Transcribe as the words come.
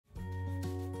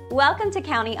Welcome to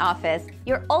County Office,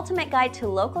 your ultimate guide to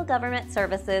local government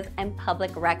services and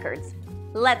public records.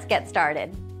 Let's get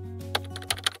started.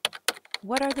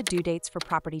 What are the due dates for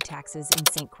property taxes in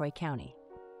St. Croix County?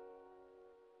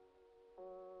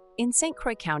 In St.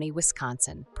 Croix County,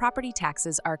 Wisconsin, property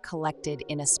taxes are collected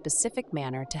in a specific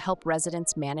manner to help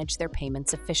residents manage their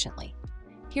payments efficiently.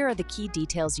 Here are the key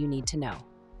details you need to know.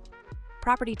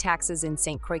 Property taxes in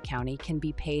St. Croix County can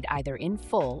be paid either in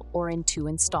full or in 2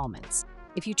 installments.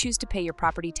 If you choose to pay your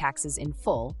property taxes in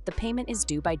full, the payment is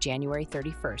due by January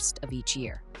 31st of each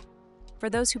year. For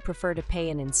those who prefer to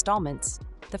pay in installments,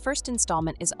 the first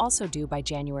installment is also due by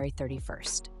January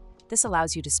 31st. This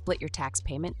allows you to split your tax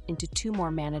payment into 2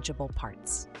 more manageable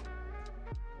parts.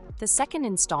 The second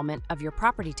installment of your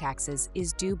property taxes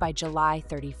is due by July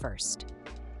 31st.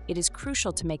 It is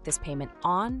crucial to make this payment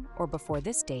on or before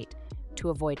this date to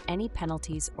avoid any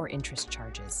penalties or interest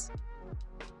charges.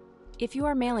 If you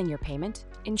are mailing your payment,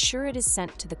 ensure it is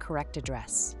sent to the correct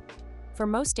address. For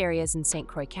most areas in St.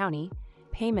 Croix County,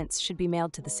 payments should be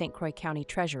mailed to the St. Croix County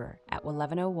Treasurer at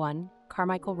 1101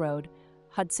 Carmichael Road,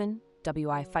 Hudson,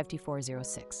 WI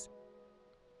 5406.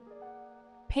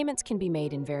 Payments can be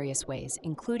made in various ways,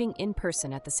 including in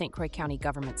person at the St. Croix County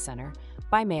Government Center,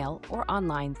 by mail, or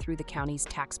online through the county's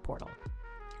tax portal.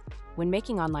 When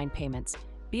making online payments,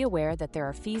 be aware that there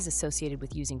are fees associated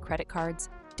with using credit cards,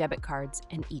 debit cards,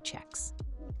 and e-checks.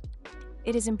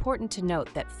 It is important to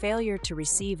note that failure to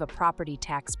receive a property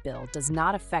tax bill does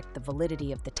not affect the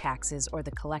validity of the taxes or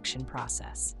the collection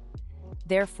process.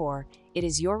 Therefore, it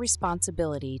is your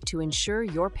responsibility to ensure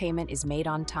your payment is made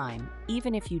on time,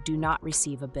 even if you do not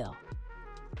receive a bill.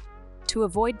 To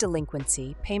avoid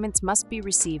delinquency, payments must be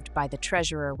received by the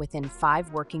treasurer within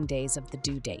 5 working days of the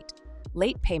due date.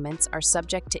 Late payments are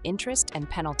subject to interest and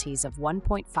penalties of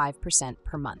 1.5%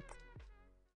 per month.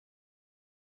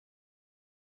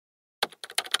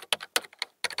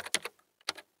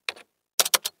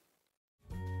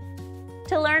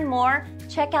 To learn more,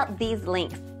 check out these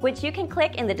links, which you can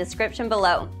click in the description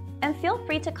below. And feel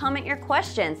free to comment your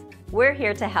questions. We're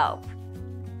here to help.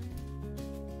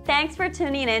 Thanks for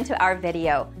tuning in to our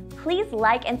video. Please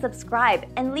like and subscribe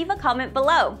and leave a comment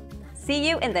below. See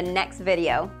you in the next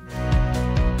video.